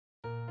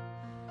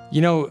You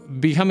know,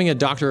 becoming a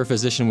doctor or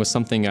physician was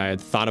something I had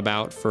thought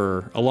about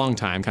for a long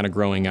time, kind of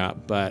growing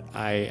up, but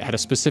I had a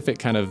specific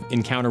kind of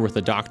encounter with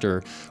a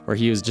doctor where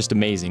he was just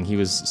amazing. He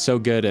was so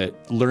good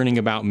at learning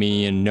about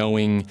me and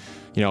knowing,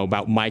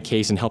 about my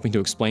case and helping to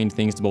explain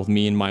things to both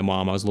me and my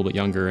mom. I was a little bit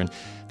younger, and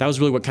that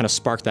was really what kind of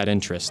sparked that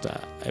interest.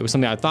 It was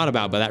something I thought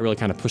about, but that really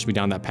kind of pushed me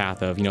down that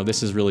path of,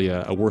 this is really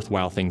a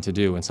worthwhile thing to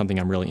do and something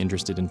I'm really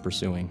interested in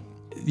pursuing.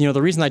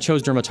 The reason I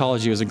chose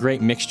dermatology was a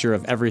great mixture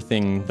of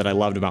everything that I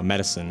loved about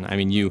medicine. I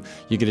mean, you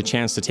get a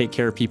chance to take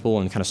care of people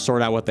and kind of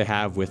sort out what they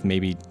have with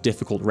maybe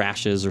difficult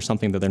rashes or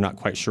something that they're not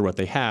quite sure what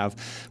they have.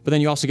 But then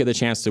you also get the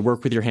chance to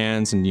work with your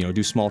hands and,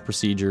 do small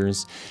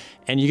procedures.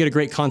 And you get a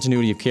great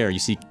continuity of care. You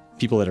see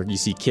you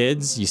see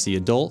kids, you see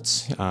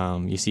adults,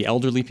 you see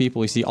elderly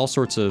people, you see all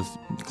sorts of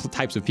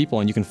types of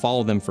people, and you can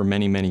follow them for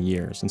many, many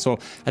years. And so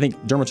I think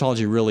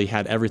dermatology really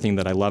had everything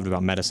that I loved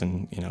about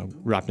medicine,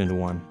 wrapped into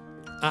one.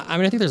 I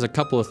think there's a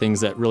couple of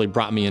things that really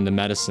brought me into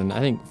medicine.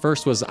 I think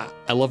first was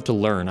I love to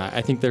learn.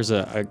 I think there's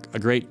a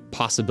great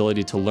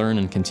possibility to learn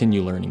and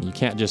continue learning. You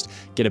can't just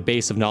get a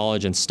base of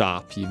knowledge and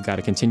stop. You've got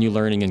to continue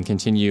learning and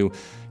continue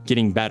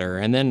getting better.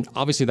 And then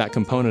obviously that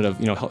component of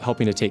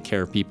helping to take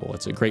care of people.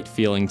 It's a great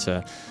feeling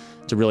to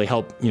really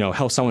help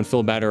someone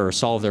feel better or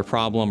solve their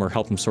problem or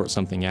help them sort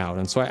something out.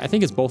 And so I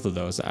think it's both of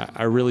those.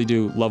 I really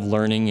do love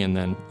learning, and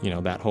then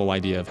that whole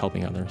idea of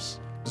helping others.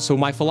 So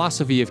my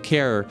philosophy of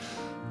care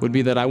would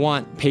be that I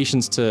want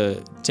patients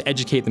to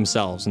educate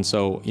themselves. And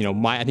so,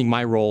 I think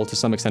my role to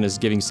some extent is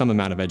giving some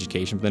amount of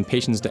education, but then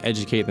patients to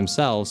educate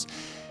themselves,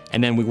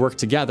 and then we work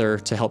together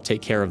to help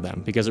take care of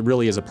them, because it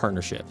really is a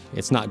partnership.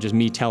 It's not just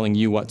me telling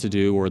you what to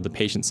do or the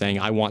patient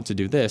saying, I want to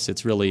do this.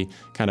 It's really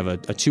kind of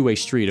a two-way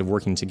street of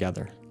working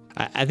together.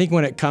 I think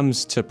when it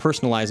comes to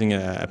personalizing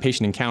a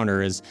patient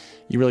encounter is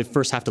you really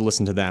first have to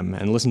listen to them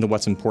and listen to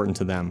what's important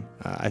to them.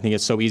 I think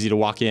it's so easy to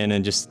walk in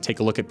and just take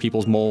a look at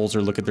people's moles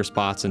or look at their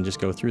spots and just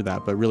go through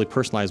that, but really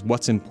personalize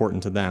what's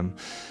important to them.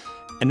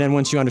 And then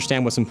once you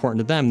understand what's important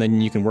to them, then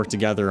you can work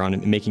together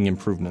on making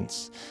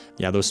improvements.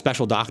 Yeah, those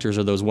special doctors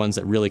are those ones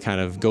that really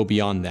kind of go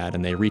beyond that,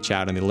 and they reach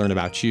out and they learn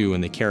about you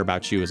and they care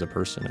about you as a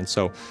person. And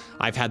so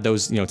I've had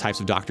those types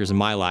of doctors in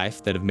my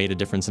life that have made a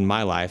difference in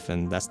my life,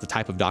 and that's the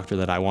type of doctor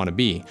that I want to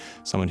be.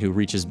 Someone who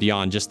reaches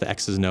beyond just the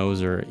X's and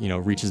O's, or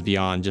reaches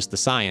beyond just the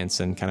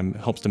science and kind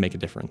of helps to make a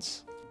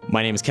difference.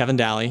 My name is Kevin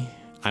Dahle.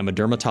 I'm a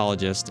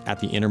dermatologist at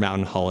the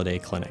Intermountain Holladay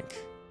Clinic.